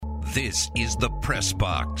This is the Press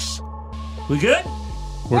Box. We good?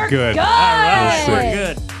 We're good. All right, We'll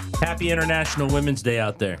we're good. Happy International Women's Day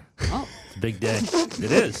out there. Oh. It's a big day.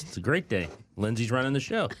 It is. It's a great day. Lindsay's running the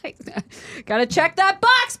show. Gotta check that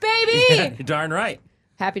box, baby. Yeah, you're darn right.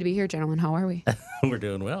 Happy to be here, gentlemen. How are we? We're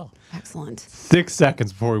doing well. Excellent. 6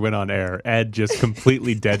 seconds before we went on air, Ed just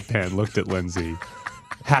completely deadpan looked at Lindsay.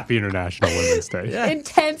 Happy International Women's Day. Yeah.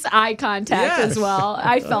 Intense eye contact Yes. as well.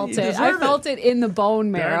 I felt You it. deserve I felt it in the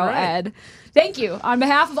bone marrow, right. Ed. Thank you. On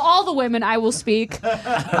behalf of all the women, I will speak.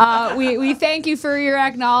 We thank you for your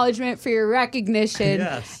acknowledgement, for your recognition,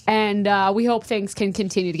 Yes. and we hope things can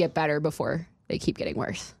continue to get better before they keep getting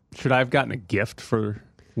worse. Should I have gotten a gift for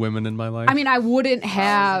women in my life? I mean, I wouldn't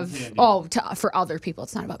have. For other people,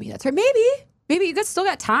 it's not about me. That's right. Maybe you guys still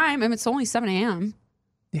got time. I mean, it's only 7 a.m.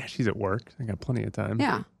 yeah, she's at work. I got plenty of time.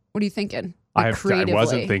 Yeah. What are you thinking? I Creatively.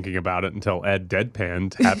 wasn't thinking about it until Ed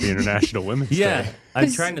deadpanned Happy International Women's Yeah. Day.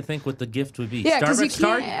 I'm trying to think what the gift would be. Yeah, because you Starbucks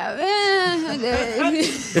card? can't.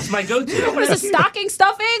 It's my go-to. What is it, stocking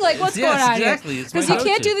stuffing? Like, what's Yes, going on exactly. here? It's my Because you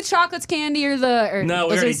can't go-to. do the chocolates candy or the. Or No,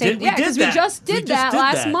 we was it already the same- did- we Yeah, did because that. we just We did just that did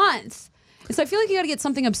last that. month. And so I feel like you got to get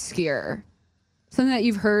something obscure, something that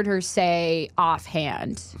you've heard her say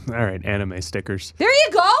offhand. All right, anime stickers. There you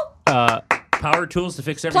go. Power tools to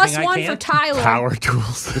fix everything Plus I one can. for Tyler. Power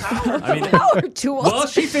tools. I mean, Power tools. well,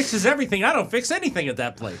 she fixes everything. I don't fix anything at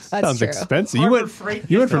that place. That's Sounds true. expensive. Harbor Freight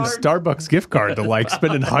You went gift from card? Starbucks gift card to like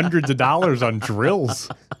spending hundreds of dollars on drills.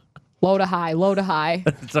 Low to high, low to high.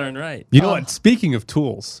 That's darn right. You know what? Speaking of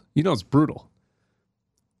tools, you know it's brutal.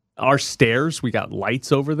 Our stairs, we got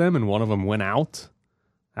lights over them, and one of them went out.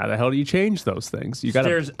 How the hell do you change those things? You got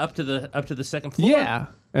Stairs up to the second floor. yeah,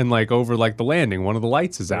 and like over like the landing, one of the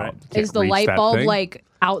lights is out. Right. Can't Is the reach light that bulb thing. like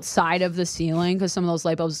outside of the ceiling? Because some of those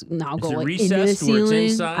light bulbs now go it like into the recessed where it's ceiling.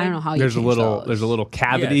 inside? I don't know how There's you a change little those.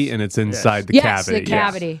 cavity, Yes. and it's inside Yes. the Yes, cavity. the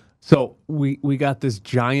cavity. So we got this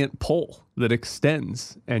giant pole that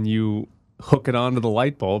extends, and you hook it onto the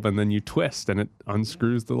light bulb, and then you twist, and it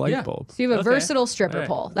unscrews the light Yeah. bulb. So you have a Okay. versatile stripper All right.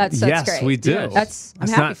 pole. That's yes, great. we do. Yeah. I'm It's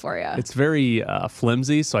happy not- for you. It's very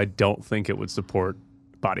flimsy, so I don't think it would support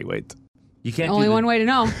body weight. You can't Only do the, one way to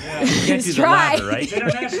know. You can't Just do the try. ladder, right?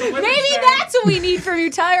 Maybe that's what we need from you,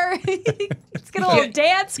 Tyler. Let's get a little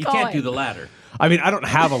dance You going. can't do the ladder. I mean, I don't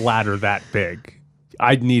have a ladder that big.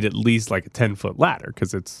 I'd need at least like a 10-foot ladder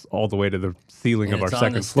because it's all the way to the ceiling And of our it's on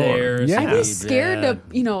second the floor. stairs. Yeah. I'd be scared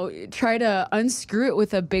Yeah. to, try to unscrew it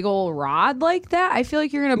with a big old rod like that. I feel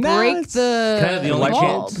like you're gonna No, break it's the Kind of the only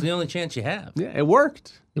bulb. chance. The only chance you have. Yeah, it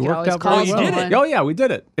worked. It You could worked always out call very you well. did someone. Oh yeah, we did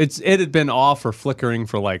it. It had been off or flickering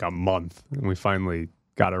for like a month, and we finally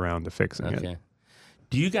got around to fixing it. Okay.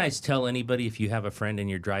 Do you guys tell anybody if you have a friend and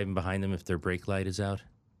you're driving behind them if their brake light is out?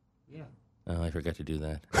 Yeah. Oh, I forgot to do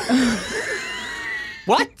that.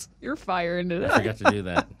 What? You're firing it I up. forgot to do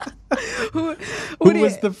that. Who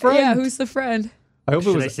was the friend? Yeah, who's the friend? I hope it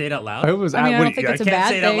Should was. I say it out loud? I hope it was. I mean, I what don't do you- think it's a Can't bad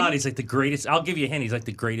say it out thing. loud. He's like the greatest. I'll give you a hint. He's like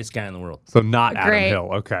the greatest guy in the world. so not Adam Great. Hill.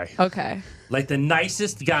 Okay. Okay. Like the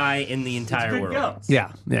nicest guy in the entire world.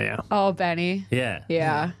 Yeah. Yeah. Oh, Benny. Yeah.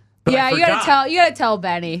 Yeah. But I yeah, forgot. you gotta tell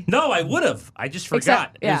Benny. No, I would have. I just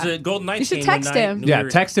forgot. Except- yeah. It was a Golden Knights You should game text one night, him. and we Yeah. were-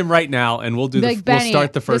 Text him right now, and we'll do Like, we'll Benny,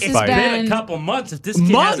 start the this first is fight. Ben. Been a couple months. If this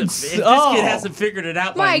kid Months? hasn't, Oh. hasn't figured it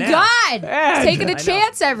out by My now. God. Ed. He's taking I a know.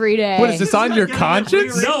 chance every day. What is this on your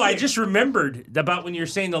conscience? No, I just remembered about when you were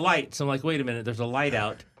saying the lights. I'm like, wait a minute, there's a light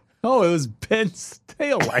out. Oh, it was Ben's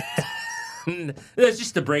tail light. It's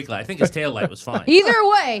just the brake light. I think his tail light was fine. Either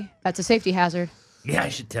way, that's a safety hazard. Yeah, I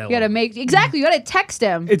should tell You gotta him. make exactly. You gotta text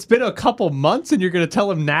him. It's been a couple months, and you're going to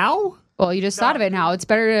tell him now? Well, you just thought of it now. It's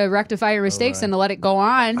better to rectify your mistakes than to let it go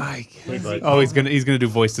on. Hey, buddy. Oh, he's gonna do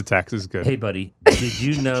voice to text. This is good. Hey, buddy. Did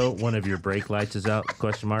you know one of your brake lights is out?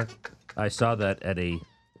 Question mark. I saw that at a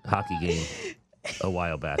hockey game a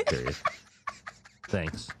while back. Period.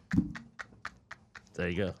 Thanks. There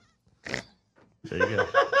you go. There you go.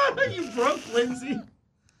 You broke Lindsay.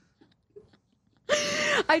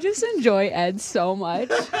 I just enjoy Ed so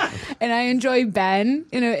much, and I enjoy Ben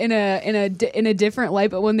in a different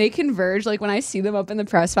light. But when they converge, like when I see them up in the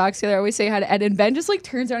press box together, I always say hi to Ed, and Ben just like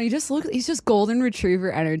turns around. He just looks. He's just golden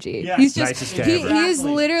retriever energy. Yeah. He's just Nicest guy he ever. is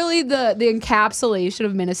literally the encapsulation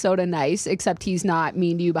of Minnesota nice, except he's not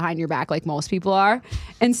mean to you behind your back like most people are.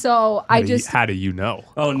 And so How do you know?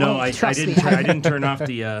 Oh no, Oh, I trust didn't. me. I didn't turn off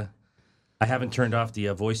the. I haven't turned off the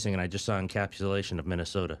voicing, and I just saw encapsulation of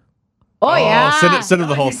Minnesota. oh yeah, Send him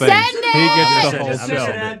the whole thing. Send He it! gets the I'm whole gonna show.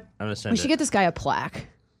 send it. I'm gonna send we should it. get this guy a plaque.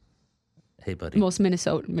 Hey, buddy. Most It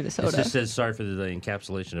Minnesota. just says sorry for the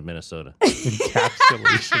encapsulation of Minnesota.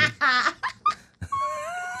 Encapsulation.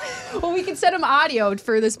 Well, we can send him audio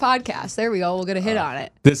for this podcast. There we go. We'll get a hit on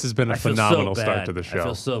it. This has been a I feel phenomenal so start bad. to the I show.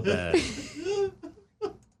 feel so bad.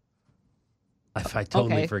 I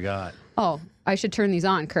totally Okay. forgot. Oh, I should turn these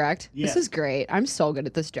on, correct? Yeah. This is great. I'm so good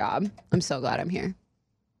at this job. I'm so glad I'm here.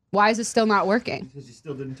 Why is it still not working? Because you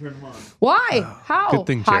still didn't turn them on. Why? How? Good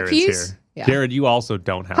thing Jared's Hotkeys? here. Yeah. Jared, you also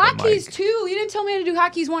don't have a Hotkeys mic. 2. You didn't tell me how to do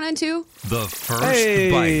hotkeys 1 and 2. The first bite.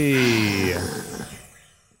 Hey.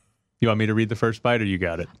 You want me to read the first bite or you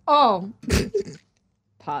got it? Oh.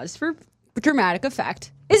 Pause for dramatic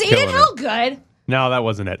effect. Is Killing Aiden Hill good? No, that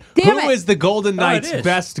wasn't it. Damn Who it. is the Golden Oh, it Knights' is.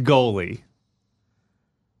 best goalie?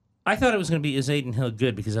 I thought it was going to be is Aiden Hill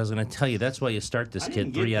good because I was going to tell you that's why you start this I kid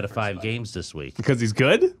didn't get 3 the out of first 5 bite. games this week Because he's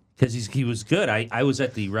good? because he was good. I was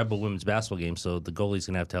at the Rebel women's basketball game, so the goalie's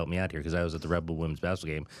going to have to help me out here because I was at the Rebel women's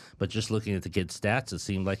basketball game. But just looking at the kid's stats, it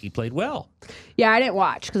seemed like he played well. Yeah, I didn't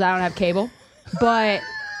watch because I don't have cable. But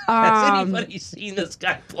Has anybody seen this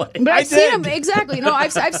guy play? But I've seen him did. exactly. No,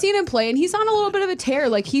 I've seen him play, and he's on a little bit of a tear.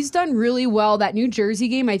 Like he's done really well. That New Jersey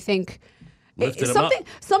game, I think, Lifted him up.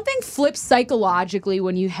 something flips psychologically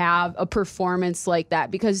when you have a performance like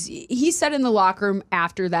that. Because he said in the locker room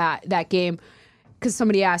after that game, because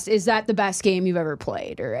somebody asked, "Is that the best game you've ever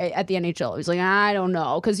played?" Or at the NHL, he's like, "I don't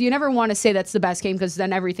know," because you never want to say that's the best game because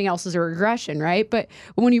then everything else is a regression, right? But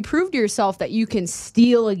when you prove to yourself that you can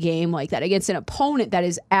steal a game like that against an opponent that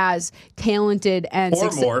is as talented and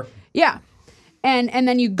Or more. yeah. And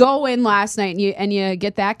then you go in last night and you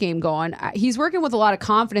get that game going. He's working with a lot of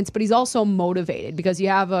confidence, but he's also motivated because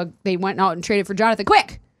they went out and traded for Jonathan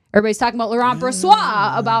Quick. Everybody's talking about Laurent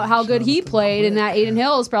Brossoit about how good he played and that Aiden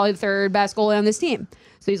Hill is probably the third best goalie on this team.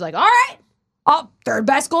 So he's like, all right, third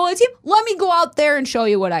best goalie on the team. Let me go out there and show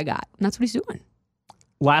you what I got. And that's what he's doing.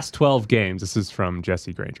 Last 12 games, this is from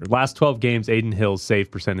Jesse Granger. Last 12 games, Aiden Hill's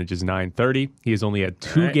save percentage is .930. He has only had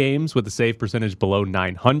 2 right. games with a save percentage below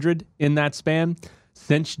 .900 in that span.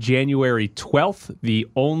 Since January 12th, the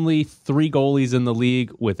only 3 goalies in the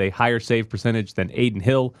league with a higher save percentage than Aiden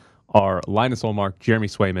Hill are Linus Ullmark, Jeremy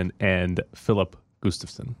Swayman, and Philip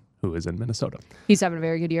Gustafsson, who is in Minnesota. He's having a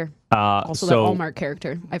very good year. Also, so, that Allmark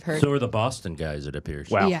character, I've heard. So are the Boston guys, it appears.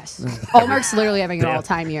 Wow. Yes. Allmark's literally having an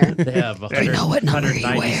all-time year. They have 100, know what number he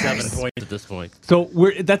 197 wears. points at this point. So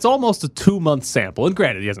that's almost a 2-month sample. And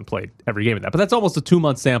granted, he hasn't played every game of that, but that's almost a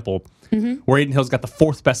 2-month sample where Aiden Hill's got the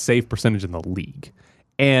 4th best save percentage in the league.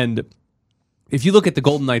 And if you look at the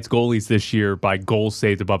Golden Knights goalies this year by goals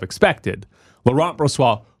saved above expected, Laurent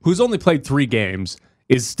Brossoit, who's only played 3 games,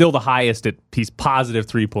 is still the highest at he's positive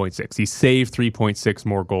 3.6. He saved 3.6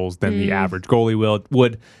 more goals than the average goalie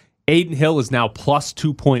would. Aiden Hill is now plus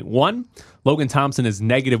 2.1. Logan Thompson is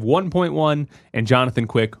negative 1.1. And Jonathan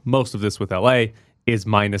Quick, most of this with LA, is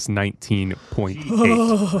minus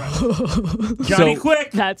 19.8. Johnny So-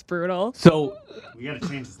 Quick! That's brutal. So We got to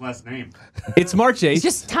change his last name. it's March 8th.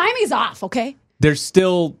 Just timing's off, okay? There's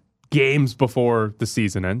still games before the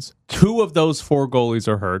season ends. 2 of those 4 goalies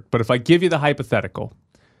are hurt. But if I give you the hypothetical,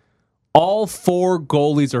 all 4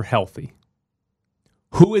 goalies are healthy.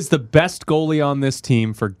 Who is the best goalie on this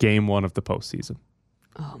team for game 1 of the postseason?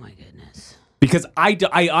 Oh, my goodness. Because I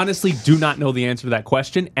honestly do not know the answer to that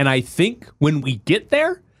question. And I think when we get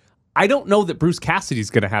there, I don't know that Bruce Cassidy's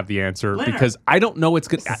going to have the answer because I don't know it's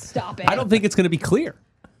going to. Stop it. I don't think it's going to be clear.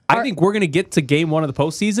 I think we're going to get to game 1 of the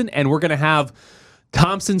postseason and we're going to have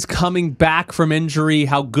Thompson's coming back from injury.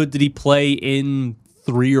 How good did he play in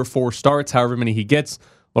 3 or 4 starts, however many he gets?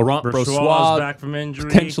 Laurent Brossoit's Brossoit back from injury.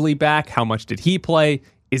 potentially back. How much did he play?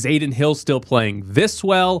 Is Aiden Hill still playing this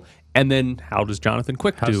well? And then how does Jonathan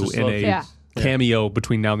Quick How's do the in slope? a Yeah. cameo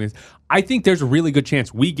between now and then? I think there's a really good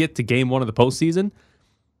chance we get to game 1 of the postseason,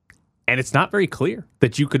 and it's not very clear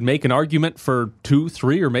that you could make an argument for 2,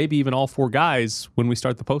 3, or maybe even all 4 guys when we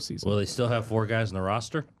start the postseason. Will they still have 4 guys in the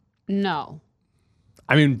roster? No.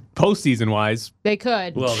 I mean, postseason wise, They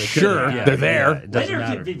could. Well, they Sure, could, they're there. it doesn't Later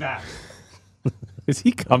matter. could be back. is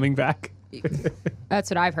he coming back? That's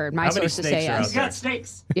what I've heard. My How many sources snakes say are out yes. He's got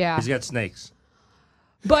snakes. Yeah. He's got snakes.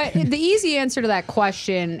 But the easy answer to that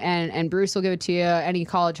question, and Bruce will give it to you, any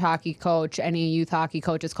college hockey coach, any youth hockey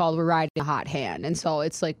coach, it's called we're riding a hot hand. And so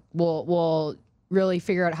it's like we'll really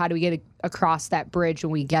figure out how do we get across that bridge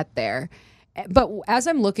when we get there. But as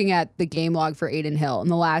I'm looking at the game log for Aiden Hill in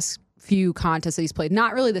the last few contests that he's played,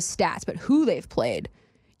 not really the stats, but who they've played,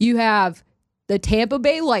 you have the Tampa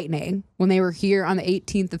Bay Lightning when they were here on the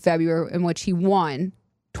 18th of February, in which he won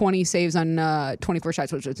 20 saves on 24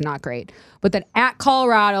 shots, which was not great. But then at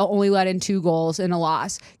Colorado, only let in 2 goals in a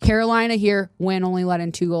loss. Carolina here, win, only let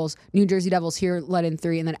in 2 goals. New Jersey Devils here, let in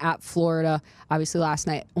 3. And then at Florida, obviously last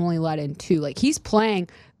night, only let in 2. Like, he's playing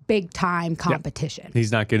big-time competition.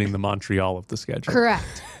 He's not getting the Montreal of the schedule.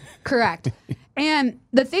 Correct. Correct. And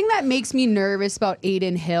the thing that makes me nervous about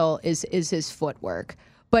Aiden Hill is his footwork.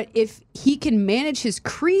 But if he can manage his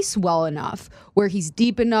crease well enough, where he's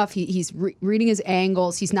deep enough, he's reading his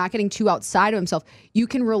angles, he's not getting too outside of himself, you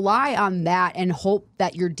can rely on that and hope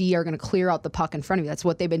that your D are going to clear out the puck in front of you. That's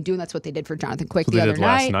what they've been doing. That's what they did for Jonathan Quick the other night.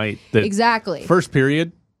 Last night. Exactly. First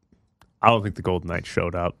period, I don't think the Golden Knights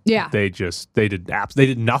showed up. Yeah. They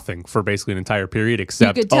did nothing for basically an entire period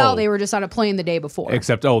except you could tell they were just on a plane the day before.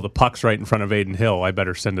 Except the puck's right in front of Aiden Hill. I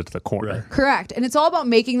better send it to the corner. Right. Correct. And it's all about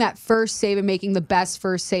making that first save and making the best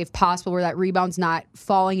first save possible where that rebound's not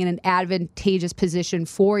falling in an advantageous position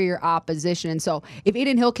for your opposition. And so if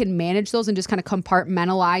Aiden Hill can manage those and just kind of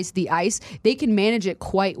compartmentalize the ice, they can manage it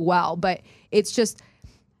quite well. But it's just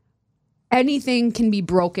anything can be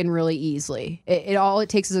broken really easily. It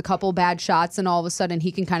takes is a couple bad shots, and all of a sudden he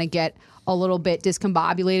can kind of get a little bit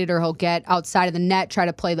discombobulated, or he'll get outside of the net, try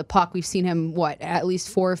to play the puck. We've seen him at least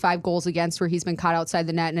 4 or 5 goals against where he's been caught outside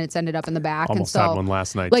the net and it's ended up in the back. Almost and so, had one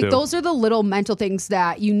last night like too. those are the little mental things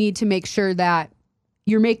that you need to make sure that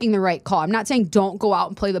you're making the right call. I'm not saying don't go out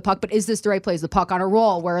and play the puck, but is this the right play? Is the puck on a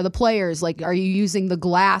roll? Where are the players? Like, are you using the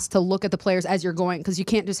glass to look at the players as you're going? Because you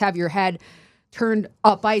can't just have your head turned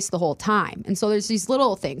up ice the whole time. And so there's these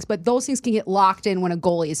little things, but those things can get locked in when a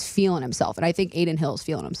goalie is feeling himself. And I think Aiden Hill is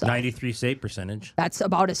feeling himself. 93 save percentage. That's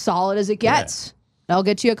about as solid as it gets. Yeah. That'll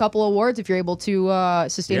get you a couple awards if you're able to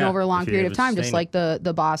sustain over a long period of time, just like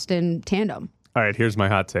the Boston tandem. All right, here's my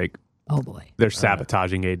hot take. Oh, boy. They're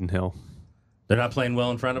sabotaging Aiden Hill. They're not playing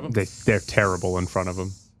well in front of him? They're terrible in front of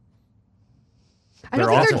him. I don't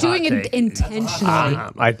think they're doing it intentionally.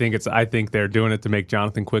 I think they're doing it to make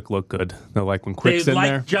Jonathan Quick look good. They're like when Quick's in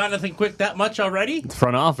there. Jonathan Quick that much already? The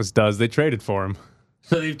front office does. They traded for him.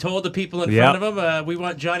 So they've told the people in front of him, we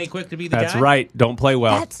want Johnny Quick to be the guy? That's right. Don't play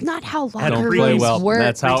well. That's not how Don't locker play rooms well. work,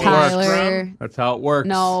 That's how it Tyler. works. That's how it works.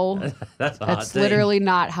 No, That's literally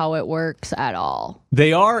not how it works at all.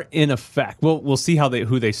 They are in effect. We'll see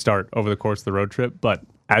who they start over the course of the road trip. But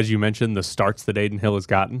as you mentioned, the starts that Aiden Hill has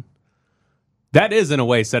gotten, that is in a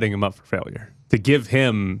way setting him up for failure. To give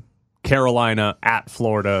him Carolina, at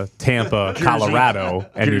Florida, Tampa, Colorado,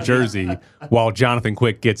 and New Jersey, while Jonathan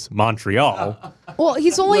Quick gets Montreal. Well,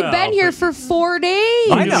 he's only been here for 4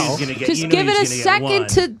 days. I know. Just give it a second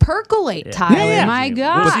to percolate, Tyler. Yeah. My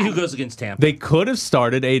God. We'll see who goes against Tampa. They could have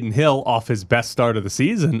started Aiden Hill off his best start of the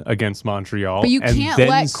season against Montreal, But you and can't then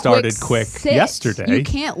let started Quick sit. yesterday. You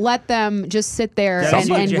can't let them just sit there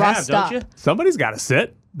and you rust have, up. don't you? Somebody's got to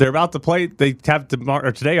sit. They're about to play. They have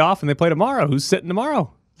today off, and they play tomorrow. Who's sitting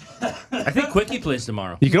tomorrow? I think Quickie plays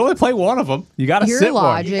tomorrow. You can only play one of them. You got to Your sit one.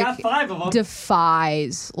 logic You got 5 of them.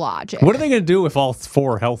 defies logic. What are they going to do if all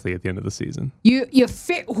 4 are healthy at the end of the season? You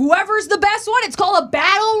fit whoever's the best one. It's called a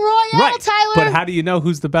battle royale, Tyler. But how do you know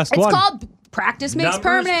who's the best it's one? called practice makes Numbers,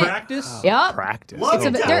 permanent. practice? Yep. Practice. It's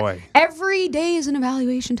Oh, boy. Every day is an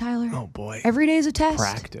evaluation, Tyler. Oh, boy. Every day is a test.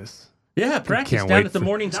 Practice. Yeah, practice can't down wait at the for-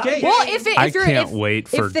 morning skate. Well, if I can't wait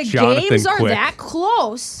for if the Jonathan games are Quick. that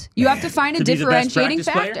close, you have to find a To be the best differentiating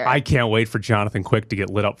practice player? factor. I can't wait for Jonathan Quick to get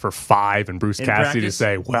lit up for 5 and Bruce In Cassidy practice? to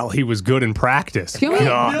say, well, he was good in practice. Can we-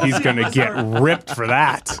 God, he's going to get ripped for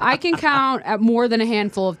that. I can count at more than a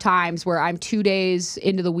handful of times where I'm 2 days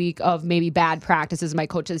into the week of maybe bad practices. My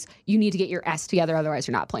coach says, you need to get your S together, otherwise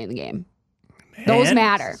you're not playing the game. Those Man,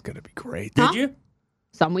 matter. It's going to be great. Did you?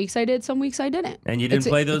 Some weeks I did, some weeks I didn't. And you didn't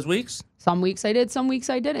play those weeks? Some weeks I did, some weeks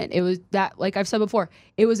I didn't. It was that, like I've said before,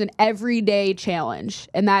 it was an everyday challenge,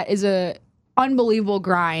 and that is a unbelievable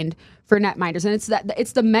grind for netminders. And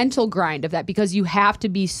it's the mental grind of that, because you have to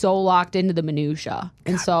be so locked into the minutia.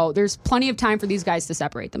 And so there's plenty of time for these guys to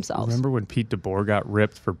separate themselves. Remember when Pete DeBoer got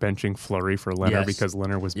ripped for benching Fleury for Leonard Yes. because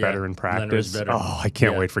Leonard was Yeah, better in Leonard practice? was better. Oh, I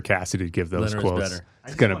can't Yeah. wait for Cassidy to give those Leonard was quotes. better.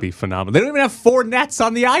 It's going to be phenomenal. They don't even have 4 nets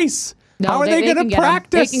on the ice. How are they going can to get 'em.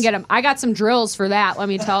 practice? They can get them. I got some drills for that, let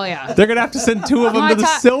me tell you. They're going to have to send 2 of them to the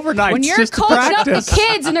Silver Knights when you're just to coaching up practice. the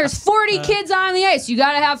kids and there's 40 kids on the ice, you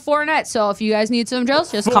got to have 4 nets. So if you guys need some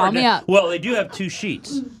drills, just call me up. Well, they do have 2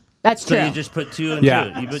 sheets. That's So true. you just put 2 and 2.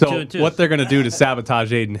 Yeah. You put So 2 and 2. what they're going to do to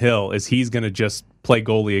sabotage Aiden Hill is he's going to just play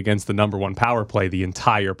goalie against the number 1 power play the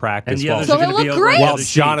entire practice. and the while- others So are going he'll to be look over on great. the while other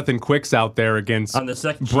sheet. Jonathan Quick's out there against On the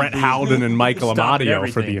second Brett sheet, Howden and Michael Stopping Amadio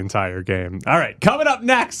for the everything. entire game. All right, coming up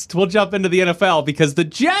next, we'll jump into the NFL because the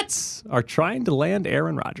Jets are trying to land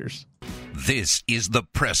Aaron Rodgers. This is the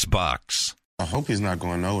Press Box. I hope he's not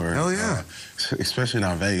going nowhere. Hell yeah. Especially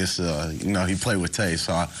not Vegas. He played with Tay,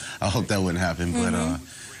 so I hope that wouldn't happen. But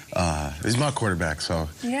he's my quarterback, so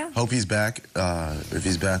hope he's back. If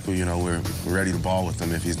he's back, we're ready to ball with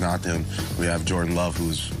him. If he's not, then we have Jordan Love,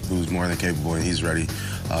 who's more than capable, and he's ready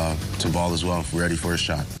to ball as well, ready for his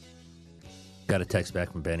shot. Got a text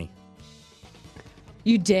back from Benny,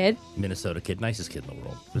 You did? Minnesota kid, nicest kid in the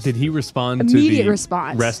world. Did he respond Immediate to the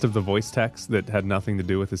response. rest of the voice text that had nothing to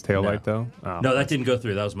do with his taillight, though? Oh. No, that didn't go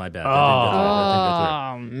through. That was my bad. That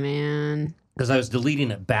Oh, man. Because I was deleting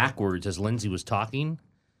it backwards as Lindsay was talking,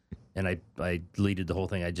 and I deleted the whole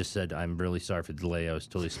thing. I just said, I'm really sorry for the delay. I was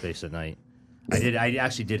totally spaced at night. I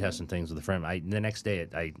actually did have some things with a friend. The next day,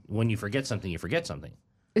 when you forget something, you forget something.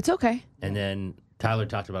 It's okay. And then Tyler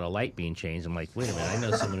talked about a light being changed. I'm like, wait a minute, I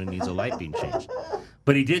know someone who needs a light being changed.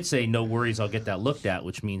 But he did say, no worries, I'll get that looked at,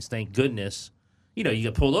 which means, thank goodness, you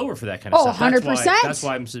get pulled over for that kind of Oh, stuff. 100%. That's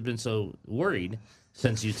why I've been so worried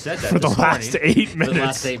since you said that For the this last morning. 8 For minutes. the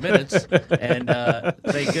last 8 minutes. And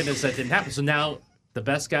thank goodness that didn't happen. So now the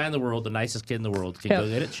best guy in the world, the nicest kid in the world, can go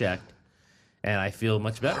get it checked. And I feel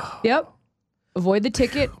much better. Yep. Avoid the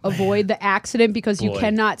ticket. Avoid the accident because you Boy.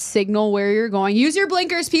 cannot signal where you're going. Use your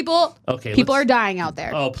blinkers, people. Okay, People let's- are dying out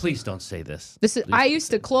there. Oh, please don't say this. I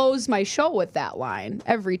used to close my show with that line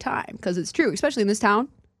every time because it's true, especially in this town.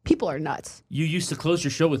 People are nuts. You used to close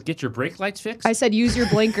your show with get your brake lights fixed? I said, use your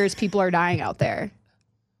blinkers. People are dying out there.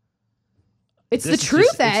 It's This the is truth,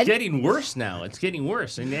 just- Ed. It's getting worse now. It's getting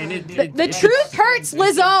worse. And The truth hurts,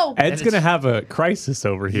 Lizzo. Ed's going to have a crisis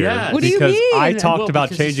over here. Yeah. What do you because mean? I talked Well, about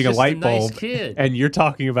because he's changing a just a light nice bulb, kid. and you're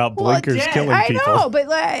talking about blinkers Well, killing I people. know, but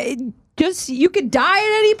just you could die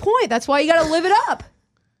at any point. That's why you got to live it up.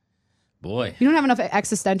 Boy. You don't have enough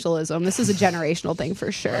existentialism. This is a generational thing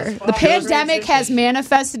for sure. The pandemic has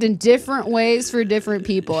manifested in different ways for different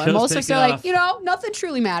people, and Show's most of us taking are off. like, nothing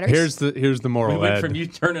truly matters. Here's the We moral, went Ed. from you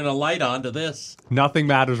turning a light on to this. Nothing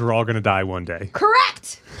matters. We're all going to die one day.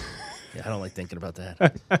 Correct. Yeah, I don't like thinking about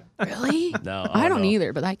that. Really? No, I don't know.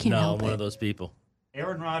 either, but I can't No, I'm help one it. of those people.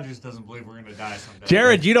 Aaron Rodgers doesn't believe we're going to die someday.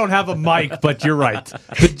 Jared, you don't have a mic, but you're right.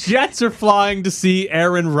 The Jets are flying to see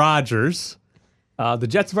Aaron Rodgers. The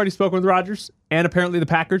Jets have already spoken with Rodgers, and apparently the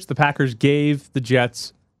Packers. The Packers gave the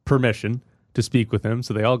Jets permission to speak with him,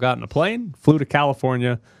 so they all got in a plane, flew to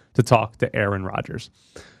California to talk to Aaron Rodgers.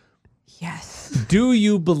 Yes. Do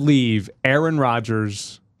you believe Aaron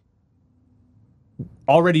Rodgers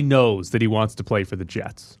already knows that he wants to play for the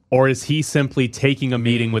Jets? Or is he simply taking a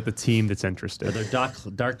meeting with the team that's Are interested? there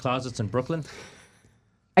dark closets in Brooklyn?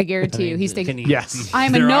 I guarantee you, he's Can thinking. he- Yes.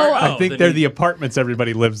 I'm a There no- are? I think then they're he- the apartments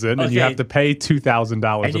everybody lives in, and you Okay. have to pay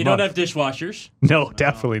 $2,000 And a you month. don't have dishwashers. No,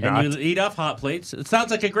 definitely not. And you eat off hot plates. It sounds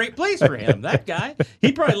like a great place for him. That guy.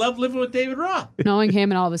 He probably loved living with David Roth. Knowing him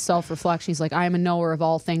and all of his self-reflection, he's like, I am a knower of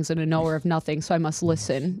all things and a knower of nothing, so I must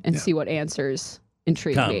listen and see what answers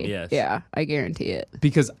intrigue Come, me. yes. Yeah, I guarantee it.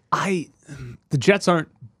 Because the Jets aren't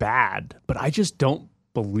bad, but I just don't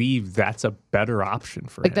believe that's a better option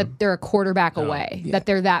for Like him. that they're a quarterback away, that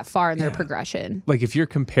they're that far in their progression. Like if you're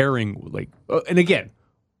comparing, and again,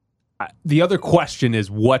 the other question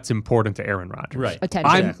is what's important to Aaron Rodgers. Right.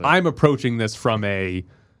 Attention. I'm approaching this from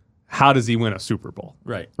how does he win a Super Bowl?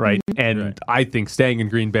 Right. Right. And Right. I think staying in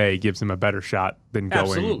Green Bay gives him a better shot than going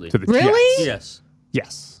Absolutely. to the Really? Jets. Yes.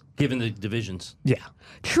 Yes. Given the divisions. Yeah.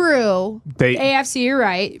 True. They AFC, you're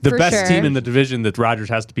right. the for best sure. team in the division that Rodgers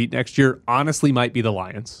has to beat next year honestly might be the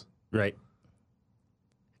Lions. Right.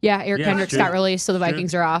 Yeah, Eric Yeah, Kendricks true. got released, so the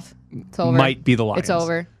Vikings are off. It's over. Might be the Lions. It's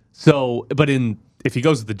over. So, but if he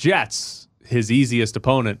goes to the Jets, his easiest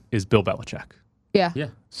opponent is Bill Belichick. Yeah. Yeah.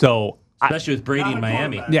 So, Especially with Brady in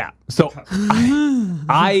Miami. yeah. So,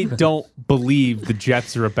 I don't believe the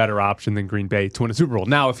Jets are a better option than Green Bay to win a Super Bowl.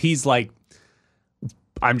 Now, if he's like,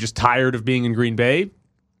 I'm just tired of being in Green Bay.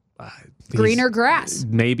 Greener grass.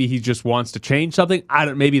 Maybe he just wants to change something.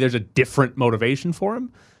 Maybe there's a different motivation for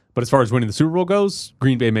him. But as far as winning the Super Bowl goes,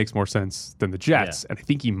 Green Bay makes more sense than the Jets, and I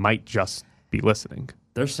think he might just be listening.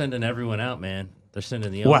 They're sending everyone out, man. They're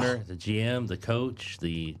sending the Well- owner, the GM, the coach,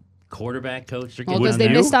 the quarterback coach. They're Well, getting because on they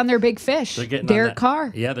that. missed on their big fish, They're getting on Derek that-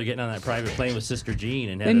 Carr. Yeah, they're getting on that private plane with Sister Jean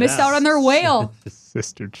and They headed missed out. out on their whale.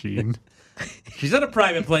 Sister Jean. She's on a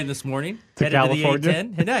private plane this morning. To headed California? to the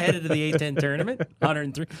A10. And I headed to the A10 tournament.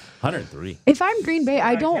 103. 103. If I'm Green Bay,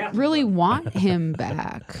 I don't really want him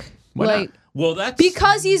back. Why not? Like Well, that's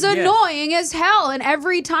because he's yeah. annoying as hell, and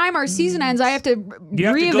every time our season ends, I have to You have to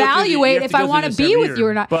go through the- you reevaluate have if to I go want through to this be every with you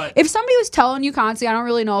year. or not. But- If somebody was telling you constantly, I don't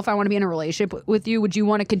really know if I want to be in a relationship with you, would you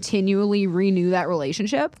want to continually renew that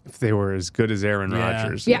relationship? If they were as good as Aaron Yeah.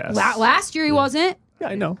 Rodgers, Yeah, yes. last year he wasn't. Yeah,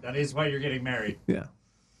 I know. That is why you're getting married. Yeah.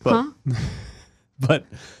 But, Huh? but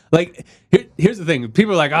like, here's the thing.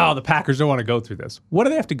 People are like, oh, the Packers don't want to go through this. What do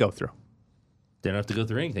they have to go through? They don't have to go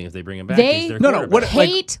through anything if they bring him back. They- He's their No, no, quarterback. what- like-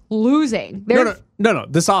 Hate losing. No, They're no.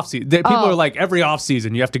 This offseason. People Oh. are like, every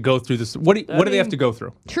offseason you have to go through this. What do they have to go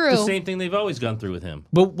through? true. The same thing they've always gone through with him.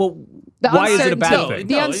 Well, Why is it a bad uncertainty- thing?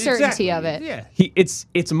 The No, uncertainty exactly. of it. Yeah.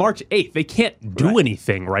 It's March 8th. They can't do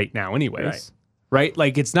anything right now, anyways. Right?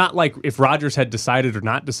 Like, it's not like if Rodgers had decided or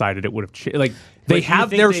not decided, it would have changed. Like, But they do you have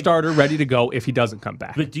think their they've- starter ready to go if he doesn't come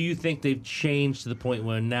back. But do you think they've changed to the point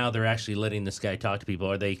where now they're actually letting this guy talk to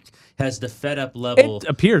people? Are they has the fed up level? It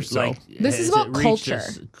appears so. This is has about it reached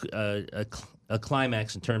culture. a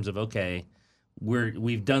climax in terms of okay,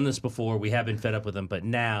 we've done this before. We have been fed up with them, but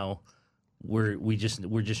now we're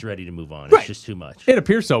just ready to move on. Right. It's just too much. It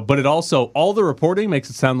appears so, but it also, all the reporting makes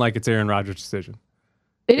it sound like it's Aaron Rodgers' decision.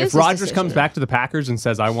 It is If his Rodgers decision. comes back to the Packers and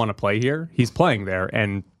says, I want to play here, he's playing there,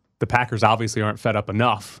 and the Packers obviously aren't fed up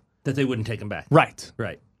enough. That they wouldn't take him back. Right.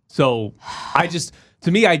 Right. So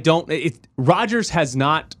to me, Rodgers has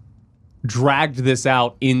not dragged this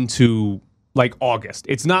out into like August.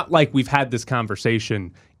 It's not like we've had this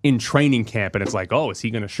conversation in training camp and it's like, oh, is he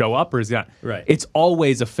going to show up or is he not? Right. It's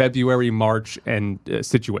always a February, March and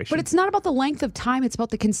situation. But it's not about the length of time. It's about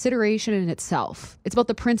the consideration in itself. It's about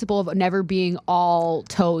the principle of never being all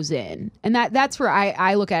toes in. And that's where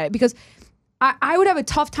I look at it, because I would have a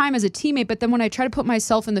tough time as a teammate, but then when I try to put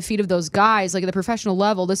myself in the feet of those guys, like at the professional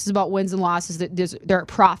level, this is about wins and losses. There are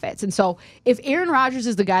profits. And so if Aaron Rodgers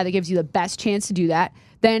is the guy that gives you the best chance to do that,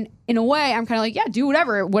 then in a way, I'm kind of like, yeah, do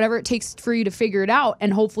whatever it takes for you to figure it out,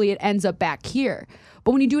 and hopefully it ends up back here.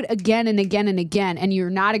 But when you do it again and again and again, and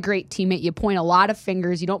you're not a great teammate, you point a lot of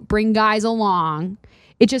fingers, you don't bring guys along,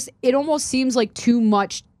 it almost seems like too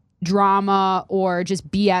much drama or just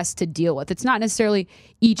BS to deal with. It's not necessarily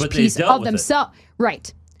each But they piece dealt of with it. themselves.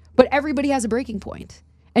 Right. But everybody has a breaking point.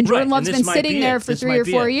 And Jordan Right, and Love's this been might sitting be there it. for This 3 might or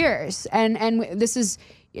be 4 it. years. And this is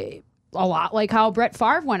a lot like how Brett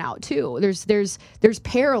Favre went out too. There's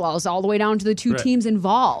parallels all the way down to the two Right. teams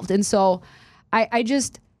involved. And so I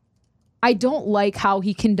don't like how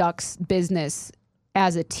he conducts business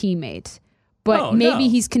as a teammate. But Oh, maybe no.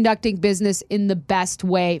 he's conducting business in the best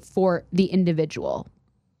way for the individual.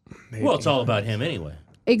 Well, it's all about him anyway.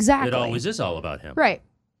 Exactly. It always is all about him. Right.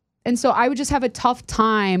 And so I would just have a tough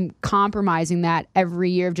time compromising that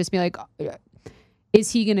every year of just being like,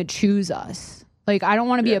 is he going to choose us? Like, I don't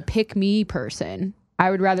want to be a pick me person. I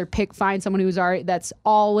would rather find someone that's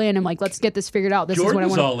all in. I'm like, let's get this figured out. This Jordan is what I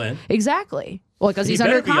was want. all in. Exactly. Well, because He he's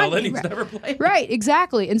better under be all contract. in. He's never played. Right,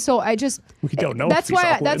 exactly. And so I just we don't know. that's if he's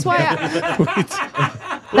why all that's in.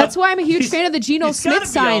 why that's why I'm a huge fan of the Geno he's gotta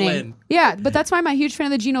Smith be all signing. in. Yeah, but that's why I'm a huge fan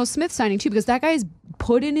of the Geno Smith signing too, because that guy's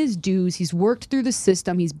put in his dues. He's worked through the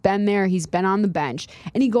system. He's been there. He's been on the bench,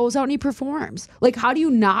 and he goes out and he performs. Like, how do you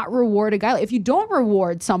not reward a guy? If you don't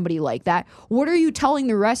reward somebody like that, what are you telling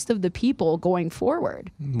the rest of the people going forward?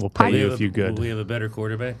 We'll pay you if you good. We have a better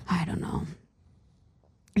quarterback. I don't know.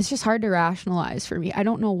 It's just hard to rationalize for me. I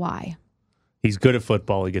don't know why. He's good at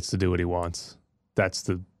football. He gets to do what he wants. That's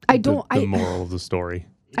the moral of the story.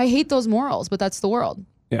 I hate those morals, but that's the world.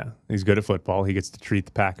 Yeah, he's good at football. He gets to treat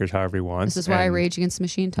the Packers however he wants. This is why I And rage against the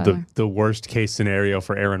machine, Tyler. The worst case scenario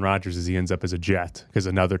for Aaron Rodgers is he ends up as a Jet because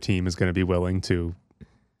another team is going to be willing to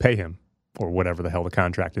pay him or whatever the hell the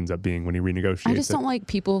contract ends up being when he renegotiates. I just don't like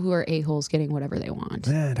people who are a-holes getting whatever they want.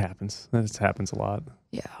 It happens. That happens a lot.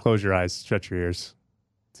 Yeah. Close your eyes, shut your ears.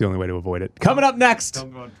 It's the only way to avoid it. Coming up next,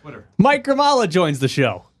 Don't go on Twitter. Mike Grimala joins the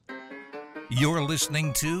show. You're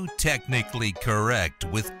listening to Technically Correct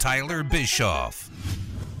with Tyler Bischoff.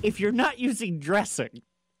 If you're not using dressing,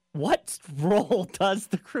 what role does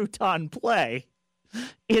the crouton play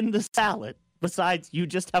in the salad besides you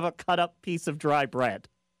just have a cut up piece of dry bread?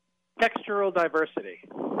 Textural diversity.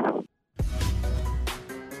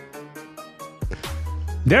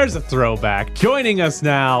 There's a throwback. Joining us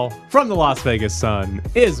now from the Las Vegas Sun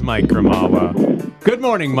is Mike Grimala. Good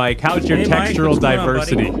morning, Mike. How's your Hey, Mike. textural What's going on,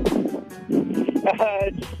 diversity?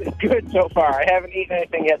 It's good so far. I haven't eaten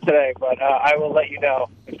anything yet today, but I will let you know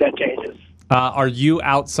if that changes. Are you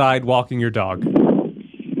outside walking your dog?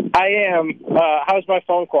 I am. How's my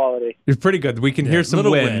phone quality? You're pretty good. We can hear some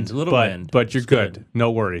little wind, little wind. but you're It's good. good.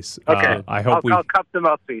 No worries. Okay. I'll cup the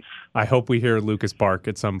mouthpiece. I hope we hear Lucas bark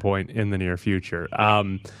at some point in the near future. All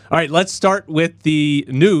right, let's start with the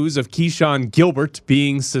news of Keyshawn Gilbert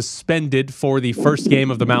being suspended for the first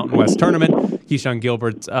game of the Mountain West tournament. Keyshawn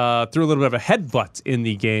Gilbert threw a little bit of a headbutt in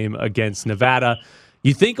the game against Nevada.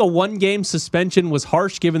 You think a one-game suspension was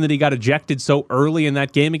harsh given that he got ejected so early in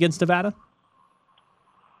that game against Nevada?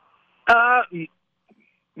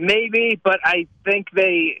 Maybe, but I think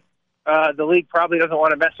the league probably doesn't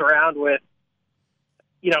want to mess around with,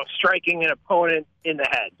 striking an opponent in the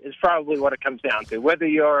head is probably what it comes down to. Whether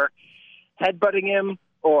you're headbutting him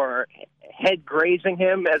or head grazing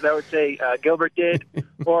him, as I would say Gilbert did,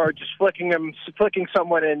 or just flicking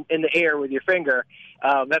someone in the air with your finger,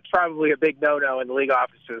 that's probably a big no-no in the league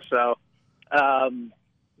offices. So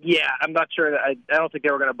Yeah, I'm not sure. I don't think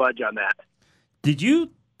they were going to budge on that. Did you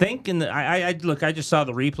think in the I just saw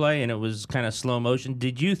the replay and it was kind of slow motion.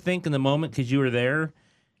 Did you think in the moment, because you were there,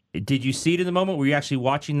 did you see it in the moment? Were you actually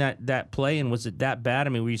watching that play, and was it that bad? I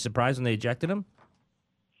mean, were you surprised when they ejected him?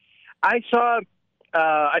 I saw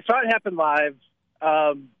it happen live.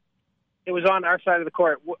 It was on our side of the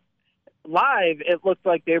court. Live, it looked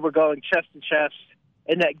like they were going chest to chest,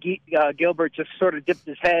 and that Gilbert just sort of dipped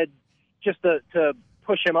his head just to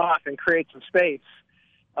push him off and create some space.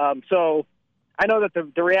 So I know that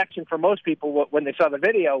the reaction for most people when they saw the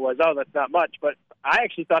video was, oh, that's not much. But I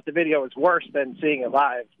actually thought the video was worse than seeing it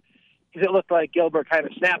live, because it looked like Gilbert kind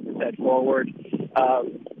of snapped his head forward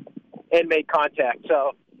and made contact.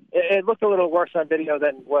 So it looked a little worse on video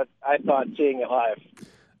than what I thought seeing it live.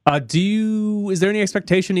 Is there any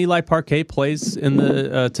expectation Eli Parquet plays in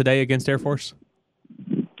the today against Air Force?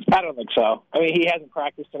 I don't think so. I mean, he hasn't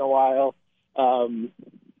practiced in a while.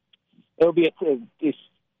 It'll be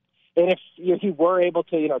and if he were able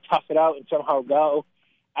to, tough it out and somehow go,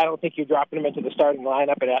 I don't think you're dropping him into the starting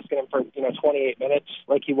lineup and asking him for 28 minutes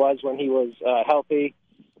like he was when he was healthy.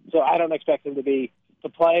 So I don't expect him to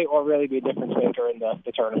play or really be a difference maker in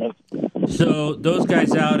the tournament. So those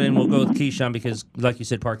guys out, and we'll go with Keyshawn because, like you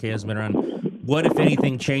said, Parquet hasn't been around. What, if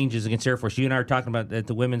anything, changes against Air Force? You and I were talking about at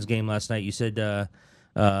the women's game last night. You said,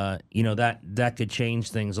 that could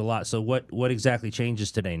change things a lot. So what exactly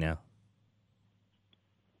changes today now?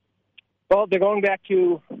 Well, they're going back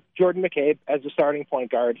to Jordan McCabe as the starting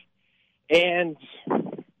point guard. And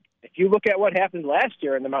if you look at what happened last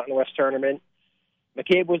year in the Mountain West tournament,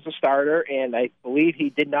 McCabe was the starter, and I believe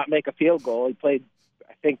he did not make a field goal. He played,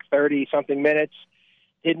 I think, 30-something minutes,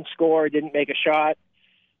 didn't score, didn't make a shot,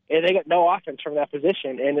 and they got no offense from that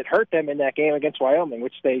position, and it hurt them in that game against Wyoming,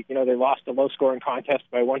 which they lost a low-scoring contest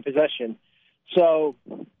by one possession. So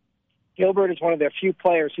Gilbert is one of their few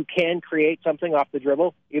players who can create something off the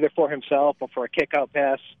dribble, either for himself or for a kick-out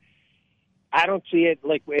pass. I don't see it,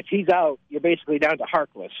 like, if he's out, you're basically down to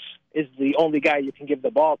Harkless is the only guy you can give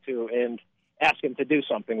the ball to and ask him to do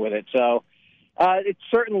something with it. So it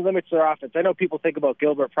certainly limits their offense. I know people think about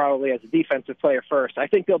Gilbert probably as a defensive player first. I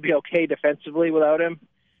think they'll be okay defensively without him,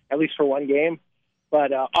 at least for one game.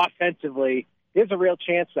 But offensively, there's a real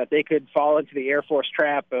chance that they could fall into the Air Force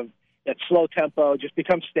trap of that slow tempo, just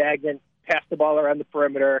become stagnant, pass the ball around the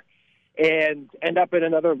perimeter, and end up in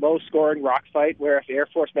another low-scoring rock fight where if the Air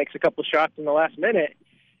Force makes a couple shots in the last minute,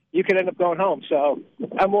 you could end up going home. So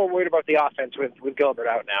I'm more worried about the offense with Gilbert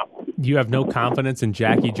out now. You have no confidence in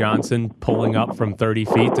Jackie Johnson pulling up from 30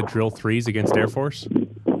 feet to drill threes against Air Force?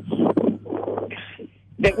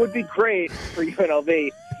 It would be great for UNLV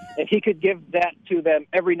if he could give that to them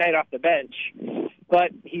every night off the bench,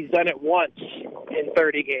 but he's done it once in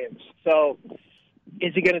 30 games. So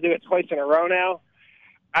is he going to do it twice in a row now?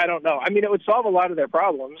 I don't know. I mean, it would solve a lot of their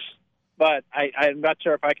problems, but I'm not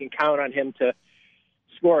sure if I can count on him to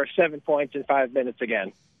score 7 points in 5 minutes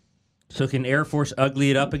again. So can Air Force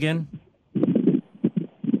ugly it up again?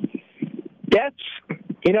 That's,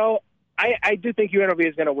 I do think UNLV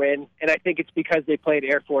is going to win, and I think it's because they played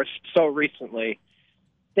Air Force so recently.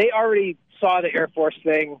 They already saw the Air Force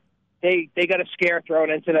thing. They got a scare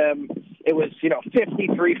thrown into them. It was,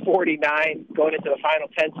 53-49 going into the final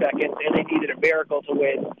 10 seconds, and they needed a miracle to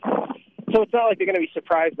win. So it's not like they're going to be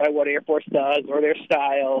surprised by what Air Force does or their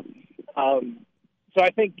style. So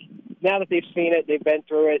I think now that they've seen it, they've been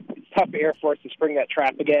through it, it's tough for Air Force to spring that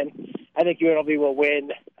trap again. I think UNLV will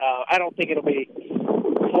win. I don't think it'll be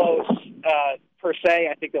close per se.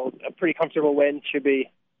 I think a pretty comfortable win should be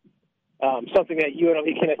something that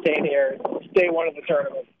UNLV can attain here day one of the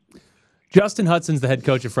tournament. Justin Hudson's the head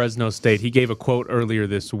coach of Fresno State. He gave a quote earlier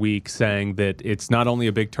this week saying that it's not only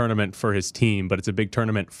a big tournament for his team, but it's a big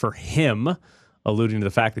tournament for him, alluding to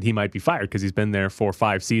the fact that he might be fired because he's been there for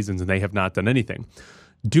 5 seasons and they have not done anything.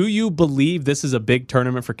 Do you believe this is a big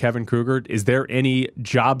tournament for Kevin Kruger? Is there any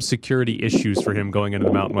job security issues for him going into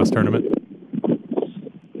the Mountain West tournament?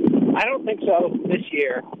 I don't think so this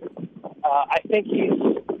year. I think he's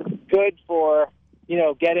good for,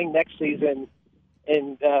 getting next season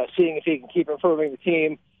and seeing if he can keep improving the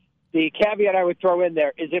team. The caveat I would throw in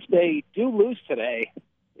there is if they do lose today,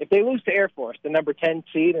 if they lose to Air Force, the number 10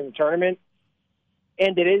 seed in the tournament,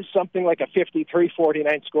 and it is something like a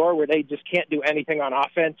 53-49 score where they just can't do anything on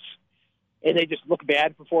offense and they just look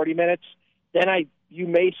bad for 40 minutes, then you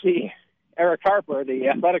may see Eric Harper, the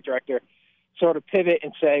athletic director, sort of pivot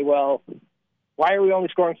and say, well, why are we only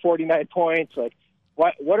scoring 49 points? Like,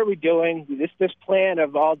 what are we doing? This plan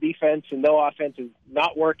of all defense and no offense is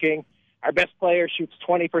not working. Our best player shoots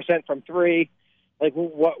 20% from 3. Like,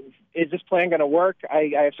 what is this plan going to work?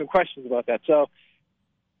 I have some questions about that. So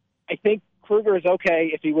I think Kruger is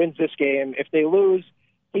okay if he wins this game. If they lose,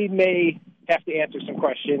 he may have to answer some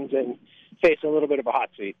questions and face a little bit of a hot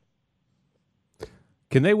seat.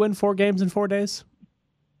 Can they win 4 games in 4 days?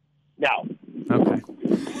 No. Okay.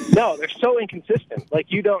 No, they're so inconsistent. Like,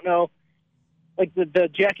 you don't know. Like, the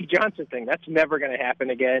Jackie Johnson thing, that's never going to happen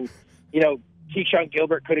again. You know, Keyshawn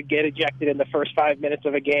Gilbert could get ejected in the first 5 minutes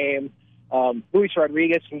of a game. Luis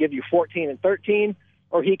Rodriguez can give you 14 and 13,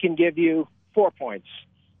 or he can give you 4 points.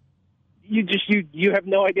 You have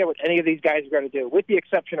no idea what any of these guys are going to do, with the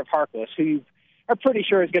exception of Harkless, who you are pretty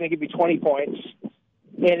sure is going to give you 20 points,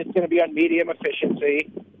 and it's going to be on medium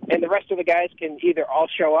efficiency. And the rest of the guys can either all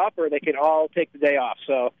show up or they can all take the day off.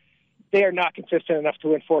 So they are not consistent enough to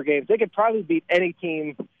win 4 games. They could probably beat any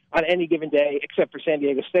team on any given day except for San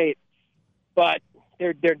Diego State, but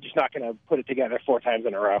they're just not going to put it together 4 times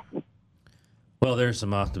in a row. Well, there's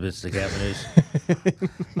some optimistic avenues.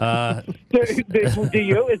 Do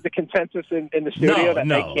you? Is the consensus in the studio that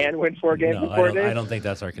they can win 4 games in 4 days? I don't think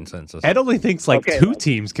that's our consensus. Ed only thinks like Okay, 2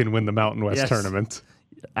 teams can win the Mountain West Yes. tournament.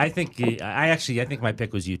 I think my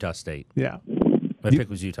pick was Utah State. Yeah. My pick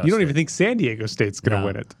was Utah State. You don't even think San Diego State's going to No.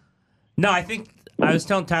 win it. No, I think I was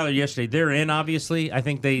telling Tyler yesterday, they're in, obviously. I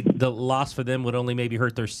think the loss for them would only maybe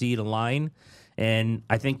hurt their seed a line. And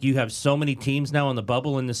I think you have so many teams now on the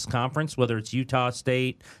bubble in this conference, whether it's Utah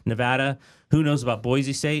State, Nevada, who knows about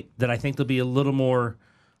Boise State, that I think there'll be a little more,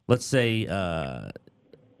 let's say,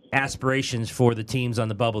 aspirations for the teams on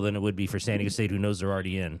the bubble than it would be for San Diego State, who knows they're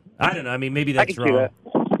already in. I don't know. I mean, maybe that's I can wrong. see that.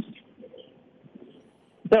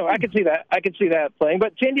 No, I can see that. I can see that playing.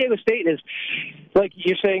 But San Diego State is, like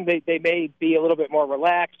you're saying, they may be a little bit more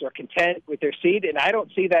relaxed or content with their seed, and I don't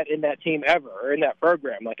see that in that team ever, or in that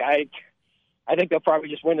program. Like, I think they'll probably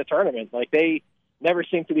just win the tournament. Like, they never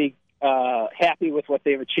seem to be happy with what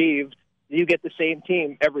they've achieved. You get the same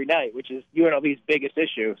team every night, which is UNLV's biggest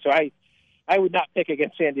issue. So I would not pick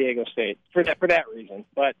against San Diego State for that reason.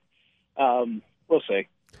 But we'll see.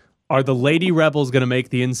 Are the Lady Rebels going to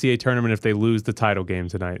make the NCAA tournament if they lose the title game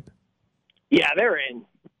tonight? Yeah, they're in.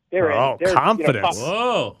 They're Oh, in. They're, confidence.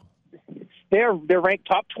 Whoa. They're ranked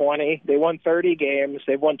top 20. They won 30 games.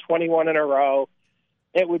 They've won 21 in a row.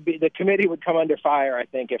 The committee would come under fire, I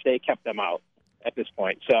think, if they kept them out at this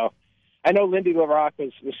point. So I know Lindy LaRocque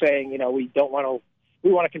was saying,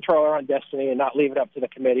 we want to control our own destiny and not leave it up to the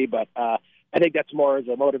committee. But I think that's more as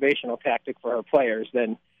a motivational tactic for her players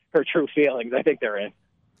than her true feelings. I think they're in.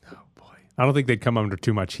 Oh, boy. I don't think they'd come under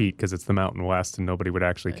too much heat because it's the Mountain West and nobody would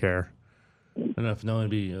actually care. I don't know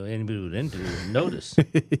if anybody would notice.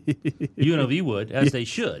 UNLV would, as they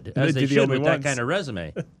should, as they They'd be the should only with that ones. kind of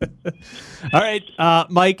resume. All right,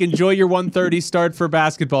 Mike, enjoy your 1:30 start for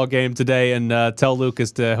basketball game today, and tell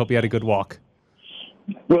Lucas to hope you had a good walk.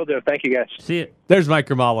 Will do. Thank you, guys. See it. There's Mike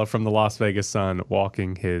Grimala from the Las Vegas Sun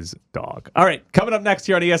walking his dog. All right, coming up next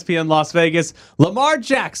here on ESPN Las Vegas, Lamar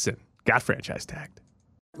Jackson got franchise tagged.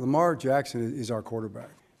 Lamar Jackson is our quarterback.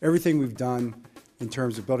 Everything we've done in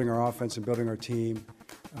terms of building our offense and building our team,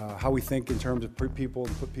 how we think in terms of people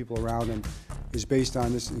and put people around him is based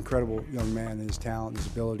on this incredible young man and his talent and his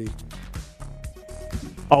ability.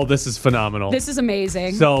 Oh, this is phenomenal. This is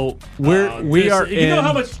amazing. So we are in. You know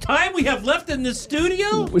how much time we have left in this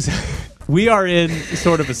studio? We are in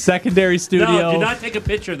sort of a secondary studio. No, do not take a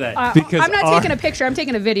picture of that. because I'm not our- taking a picture. I'm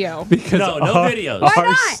taking a video. Because No videos. Why our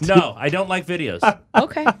not? No, I don't like videos.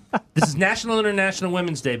 Okay. This is National International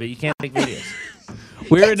Women's Day, but you can't take videos.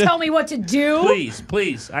 We're in Tell me what to do.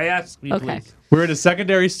 Please. I ask you, Okay. please. We're in a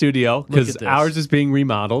secondary studio because at this. ours is being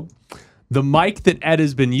remodeled. The mic that Ed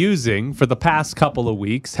has been using for the past couple of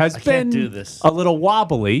weeks has been can't do this. a little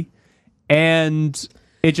wobbly, and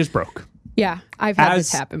it just broke. Yeah, I've had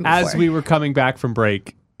this happen before. As we were coming back from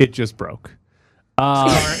break, it just broke.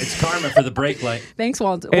 It's karma for the brake light. Thanks,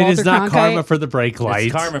 Walter. It is not Cronkite. karma for the brake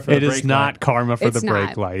light. karma for the It is brake not light. karma for It's the not.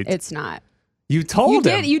 brake light. It's not. You told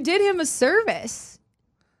him. You did him a service.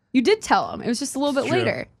 You did tell him. It was just a little bit True.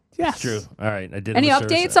 later. Yes. True. All right, I did. Any him a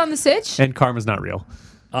service. updates on the sitch? And karma's not real.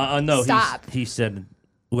 No, Stop. he said.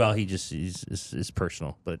 Well, it's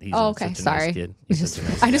personal, but he's Oh, okay. such a Sorry. nice kid. He's such a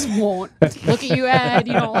nice I just won't look at you, Ed.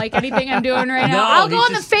 You don't like anything I'm doing right now. No, I'll go he's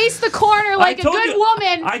in just- the face the corner like a told good you-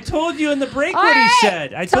 woman. I told you in the break All what right. he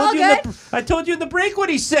said. I It's all told you. good. I told you in the break what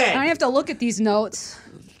he I said. don't have to look at these notes.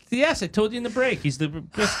 Yes, I told you in the break. He's the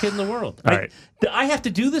best kid in the world. All right. I have to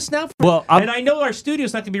do this now. Well, and I know our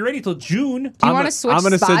studio's not going to be ready till June. Do you want to switch I'm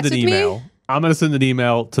gonna spots send an with email. me? I'm going to send an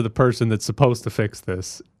email to the person that's supposed to fix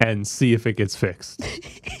this and see if it gets fixed.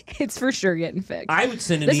 It's for sure getting fixed. I would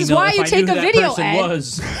send an This email is why if you I take knew a who video, that person Ed.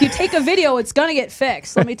 was. If you take a video, it's gonna get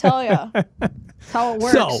fixed. Let me tell you. That's how it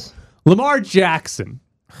works. So, Lamar Jackson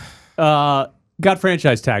got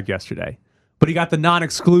franchise tagged yesterday, but he got the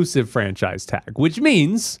non-exclusive franchise tag, which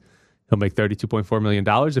means he'll make $32.4 million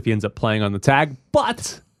if he ends up playing on the tag,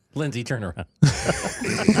 but Lindsay, turn around.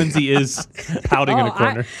 Lindsay is pouting in a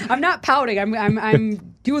corner. I'm not pouting.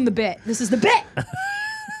 I'm doing the bit. This is the bit.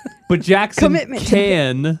 But Jackson Commitment.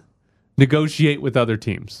 can negotiate with other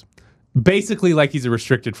teams. Basically, like he's a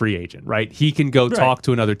restricted free agent, right? He can go talk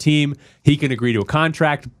to another team. He can agree to a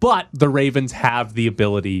contract, but the Ravens have the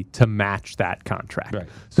ability to match that contract. Right.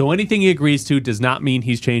 So anything he agrees to does not mean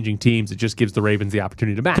he's changing teams. It just gives the Ravens the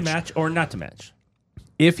opportunity to match. To match or not to match.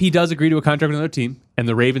 If he does agree to a contract with another team and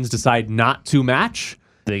the Ravens decide not to match,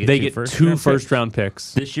 they get two first-round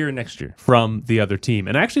picks this year and next year from the other team.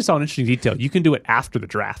 And I actually saw an interesting detail. You can do it after the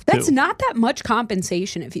draft, That's too. not that much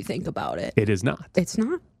compensation if you think about it. It is not. It's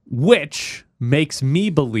not. Which makes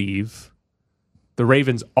me believe the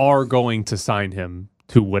Ravens are going to sign him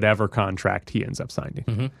to whatever contract he ends up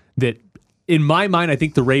signing. That, in my mind, I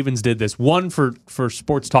think the Ravens did this, one, for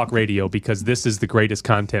sports talk radio, because this is the greatest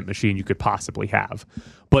content machine you could possibly have.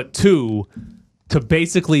 But two, to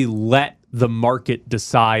basically let the market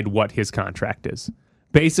decide what his contract is.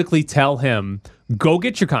 Basically tell him, go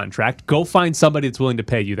get your contract, go find somebody that's willing to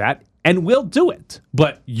pay you that, and we'll do it.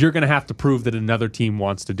 But you're going to have to prove that another team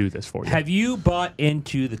wants to do this for you. Have you bought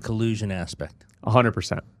into the collusion aspect?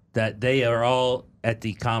 100%. That they are all at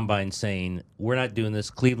the combine saying, we're not doing this.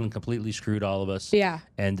 Cleveland completely screwed all of us. Yeah.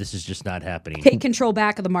 And this is just not happening. Take control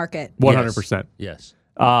back of the market. 100%. Yes.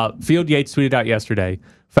 Field Yates tweeted out yesterday,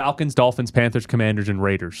 Falcons, Dolphins, Panthers, Commanders, and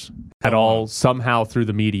Raiders had all somehow through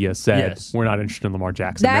the media said, we're not interested in Lamar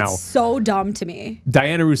Jackson. That's Now, so dumb to me.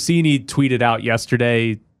 Diana Rossini tweeted out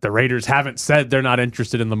yesterday, the Raiders haven't said they're not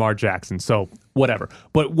interested in Lamar Jackson, so whatever.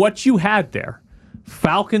 But what you had there,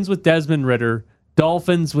 Falcons with Desmond Ridder,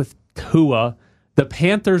 Dolphins with Tua, the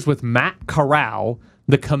Panthers with Matt Corral,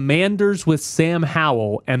 the Commanders with Sam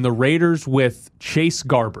Howell, and the Raiders with Chase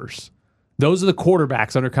Garbers. Those are the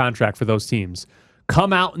quarterbacks under contract for those teams.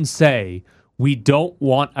 Come out and say, we don't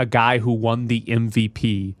want a guy who won the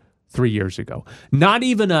MVP 3 years ago. Not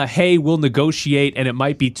even a, hey, we'll negotiate and it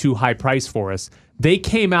might be too high price for us. They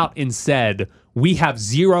came out and said, we have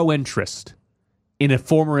zero interest in a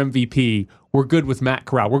former MVP. We're good with Matt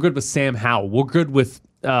Corral. We're good with Sam Howell. We're good with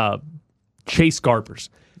Chase Garbers.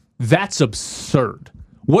 That's absurd.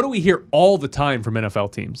 What do we hear all the time from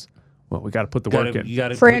NFL teams? Well, we got to put the work in. You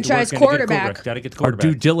gotta Franchise quarterback. Got to get the Our quarterback.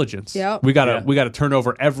 due diligence. Yep. We got to turn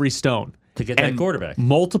over every stone To get that quarterback.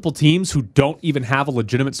 Multiple teams who don't even have a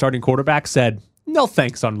legitimate starting quarterback said, no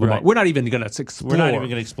thanks on Lamar. Right. We're not even going to explore. We're not even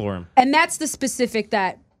going to explore him. And that's the specific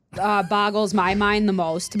that boggles my mind the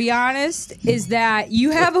most, to be honest, is that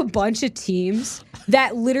you have a bunch of teams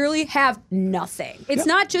that literally have nothing. It's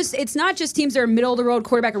not just teams that are middle of the road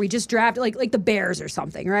quarterback or we just drafted like the Bears or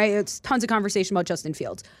something, right? It's tons of conversation about Justin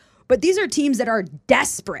Fields. But these are teams that are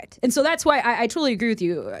desperate. And so that's why I totally agree with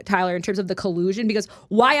you, Tyler, in terms of the collusion, because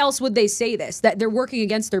why else would they say this? That they're working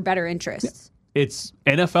against their better interests. It's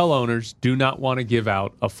NFL owners do not want to give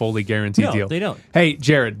out a fully guaranteed No, deal. they don't. Hey,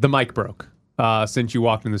 Jared, the mic broke since you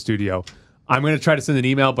walked in the studio. I'm going to try to send an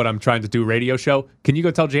email, but I'm trying to do a radio show. Can you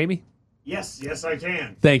go tell Jamie? Yes, I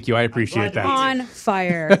can. Thank you. I appreciate that. On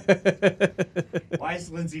fire. Why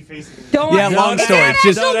is Lindsay facing? Don't Yeah, long It's story.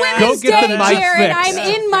 Just International go Women's get the Day, mic Jared. fixed.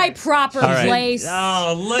 I'm in my proper right. place.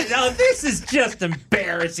 Oh, look, this is just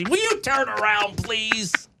embarrassing. Will you turn around,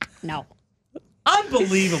 please? No.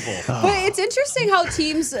 Unbelievable. But it's interesting how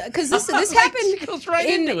teams, because this happened goes right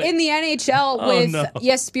in into it. the NHL with no.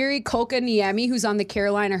 Jesperi Kotkaniemi, who's on the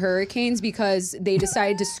Carolina Hurricanes, because they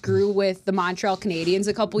decided to screw with the Montreal Canadiens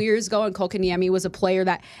a couple years ago, and Kotkaniemi was a player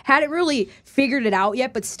that hadn't really figured it out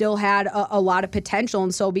yet, but still had a lot of potential.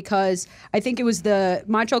 And so because I think it was the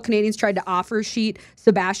Montreal Canadiens tried to offer sheet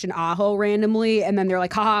Sebastian Aho randomly, and then they're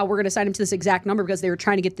like, haha, we're going to sign him to this exact number because they were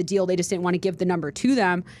trying to get the deal. They just didn't want to give the number to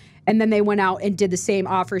them. And then they went out and did the same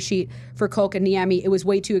offer sheet for Kotkaniemi. It was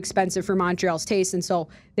way too expensive for Montreal's taste, and so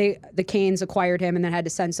the Canes acquired him and then had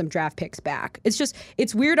to send some draft picks back.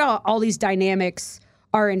 It's weird how all these dynamics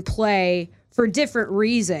are in play for different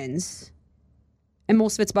reasons, and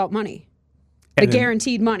most of it's about money. The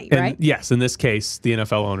guaranteed money, right? Yes, in this case, the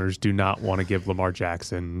NFL owners do not want to give Lamar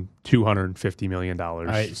Jackson $250 million. All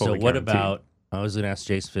right, so what about, I was going to ask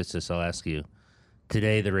Jason Fitz this, I'll ask you.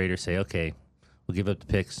 Today, the Raiders say, okay, we'll give up the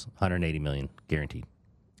picks, $180 million, guaranteed.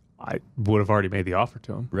 I would have already made the offer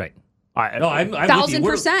to him. Right. I'm with you.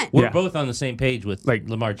 1000%. We're Yeah. both on the same page with Like-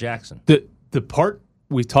 Lamar Jackson. The part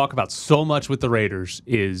we talk about so much with the Raiders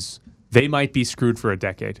is they might be screwed for a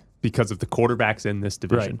decade because of the quarterbacks in this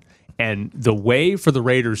division. Right. And the way for the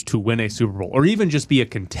Raiders to win a Super Bowl or even just be a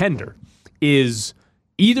contender is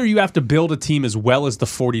either you have to build a team as well as the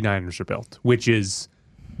 49ers are built, which is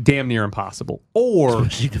damn near impossible, or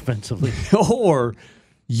Especially defensively. or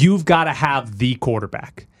you've got to have the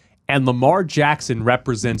quarterback. And Lamar Jackson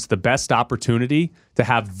represents the best opportunity to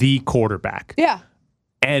have the quarterback. Yeah.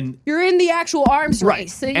 And You're in the actual arms Right.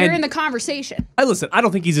 race. So you're And- in the conversation. I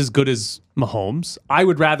don't think he's as good as Mahomes. I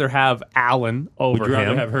would rather have Allen over Would you him.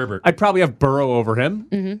 rather have Herbert? I'd probably have Burrow over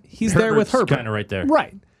him. He's there with Herbert. Kind of right there.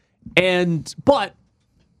 Right. But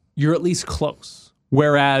you're at least close.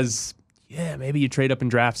 Whereas, yeah, maybe you trade up and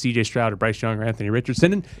draft CJ Stroud or Bryce Young or Anthony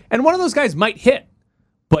Richardson, and one of those guys might hit.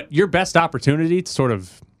 But your best opportunity to sort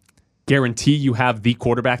of guarantee you have the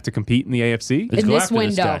quarterback to compete in the AFC Let's In go this after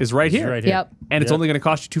window. guy. is right He's here. Yep. And it's Yep. only going to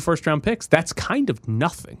cost you 2 first-round picks. That's kind of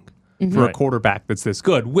nothing Mm-hmm. for a Right. quarterback that's this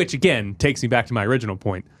good, which, again, takes me back to my original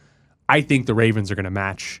point. I think the Ravens are going to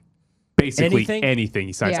match basically anything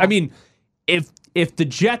he signs. Yeah. I mean, if the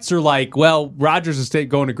Jets are like, well, Rodgers is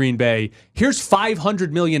going to Green Bay, here's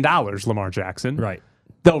 $500 million, Lamar Jackson. Right.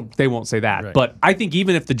 They won't say that. Right. But I think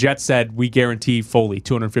even if the Jets said, we guarantee Foley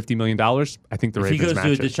 $250 million, I think the If he Ravens goes match to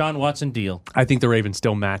a it. Deshaun Watson deal, I think the Ravens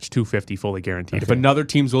still match $250 fully guaranteed. If another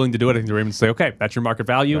team's willing to do it, I think the Ravens say, okay, that's your market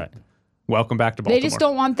value. Right. Welcome back to Baltimore. They just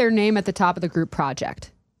don't want their name at the top of the group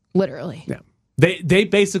project. Literally. Yeah. They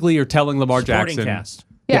basically are telling Lamar Sporting Jackson. cast.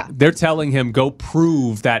 Yeah. They're telling him, go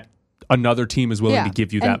prove that another team is willing to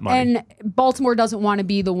give you that money. And Baltimore doesn't want to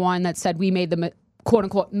be the one that said we made the quote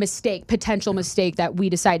unquote potential mistake that we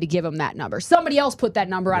decided to give them that number. Somebody else put that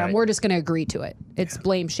number on them. Right. We're just going to agree to it. It's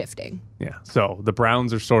blame shifting. Yeah. So the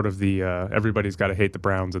Browns are sort of the everybody's got to hate the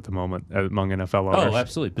Browns at the moment among NFL owners. Oh,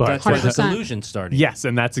 absolutely. But that's where the 100%. collusion started. Yes,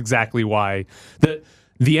 and that's exactly why the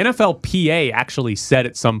NFLPA actually said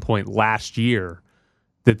at some point last year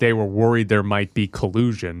that they were worried there might be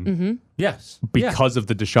collusion Yes. because of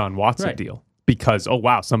the Deshaun Watson Right. deal. Because, oh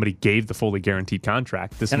wow, somebody gave the fully guaranteed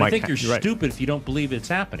contract. This And might I think you're right. stupid if you don't believe it's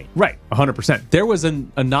happening. Right, 100%. There was an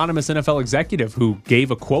anonymous NFL executive who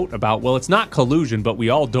gave a quote about, well, it's not collusion, but we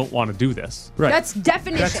all don't want to do this. Right. That's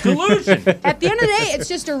definition. That's collusion. At the end of the day, it's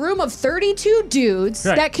just a room of 32 dudes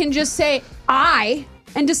Right. that can just say,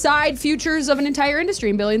 and decide futures of an entire industry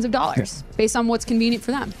and billions of dollars based on what's convenient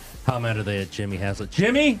for them. How mad are they at Jimmy Haslett?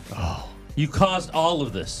 Jimmy, you caused all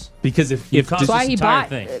of this. Because if caused That's why this he entire bought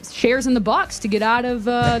thing. shares in the Bucks to get out of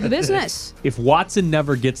the business. if Watson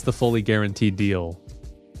never gets the fully guaranteed deal,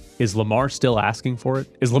 is Lamar still asking for it?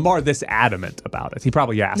 Is Lamar this adamant about it? He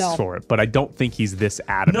probably asks No. for it, but I don't think he's this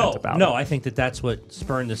adamant about it. No, I think that's what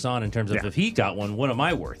spurred this on in terms of Yeah. if he got one, what am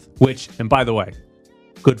I worth? Which, and by the way,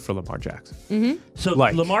 good for Lamar Jackson. So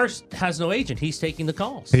Like- Lamar has no agent. He's taking the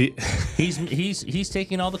calls. He- He's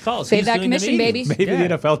taking all the calls. Save He's that doing the commission, baby. meetings. Maybe Yeah. the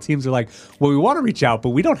NFL teams are like, well, we want to reach out, but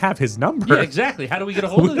we don't have his number. Yeah, exactly. How do we get a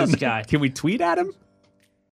hold of this guy? Can we tweet at him?